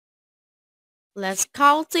Let's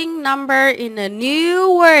counting number in a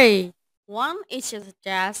new way. One is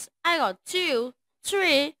just I got two,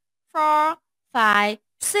 three, four, five,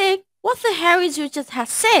 six. What the hell is you just have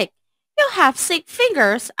six? You have six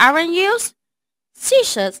fingers, aren't you?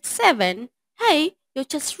 Scissors, seven. Hey, you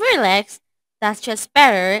just relax. That's just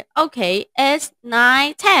better. Okay, it's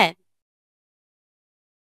 9, 10.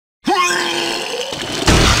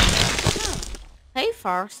 Hey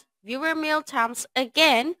folks, viewer meal times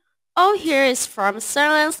again. Oh, here is from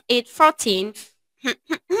Silence 814.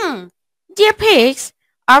 Dear pigs,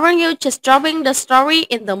 aren't you just dropping the story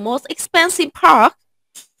in the most expensive park?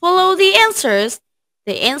 Follow the answers.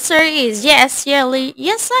 The answer is yes, Yelly.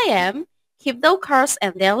 Yes, I am. Keep those cards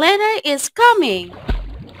and their letter is coming.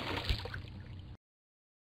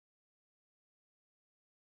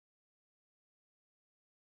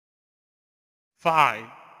 5.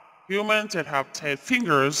 Humans that have 10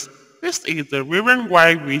 fingers. This is the reason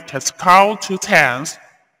why we can count to tens.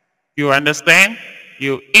 You understand?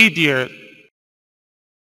 You idiot.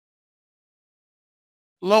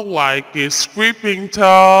 Look like it's scraping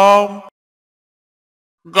Tom.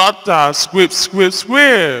 Got that squip squip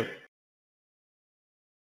squip.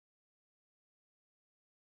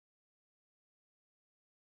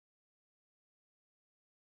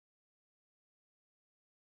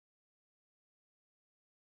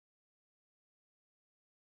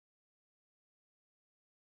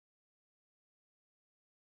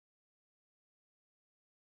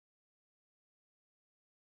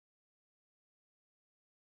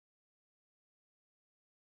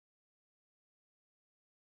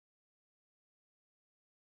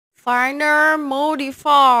 Finer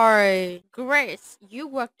modify. Grace, you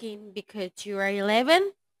working because you are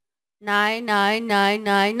 11?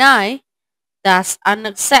 99999. That's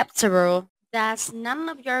unacceptable. That's none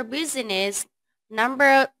of your business.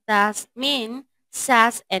 Number that mean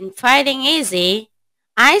sass and fighting easy.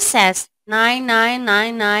 I says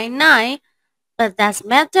 99999, but that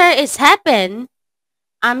matter is happen.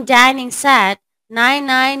 I'm dining sad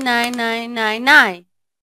 999999.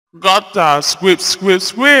 Got that squip squip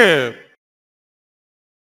squip.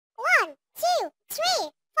 1, 2, 3,